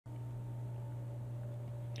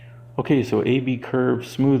Okay, so AB curve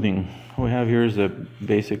smoothing. What we have here is a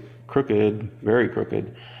basic crooked, very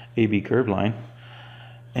crooked AB curve line.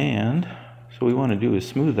 And so what we want to do is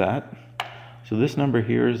smooth that. So this number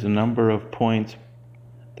here is the number of points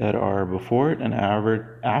that are before it and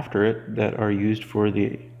after it that are used for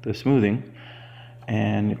the smoothing.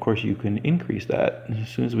 And of course you can increase that. As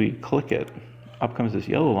soon as we click it, up comes this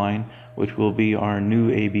yellow line, which will be our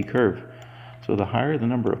new AB curve. So the higher the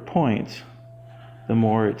number of points, the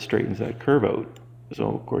more it straightens that curve out. So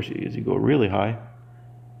of course, as you go really high,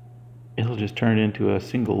 it'll just turn into a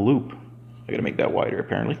single loop. I gotta make that wider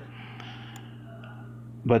apparently.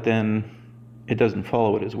 But then it doesn't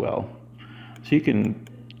follow it as well. So you can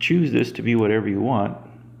choose this to be whatever you want,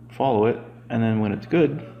 follow it, and then when it's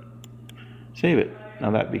good, save it.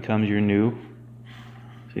 Now that becomes your new,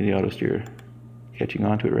 see the auto steer catching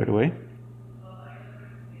onto it right away.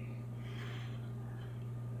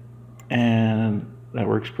 And that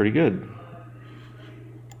works pretty good.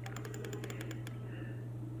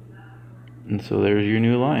 And so there's your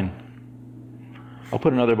new line. I'll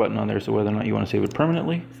put another button on there so whether or not you want to save it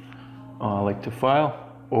permanently, like to file,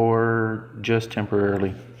 or just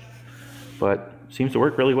temporarily. But seems to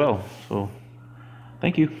work really well. So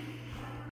thank you.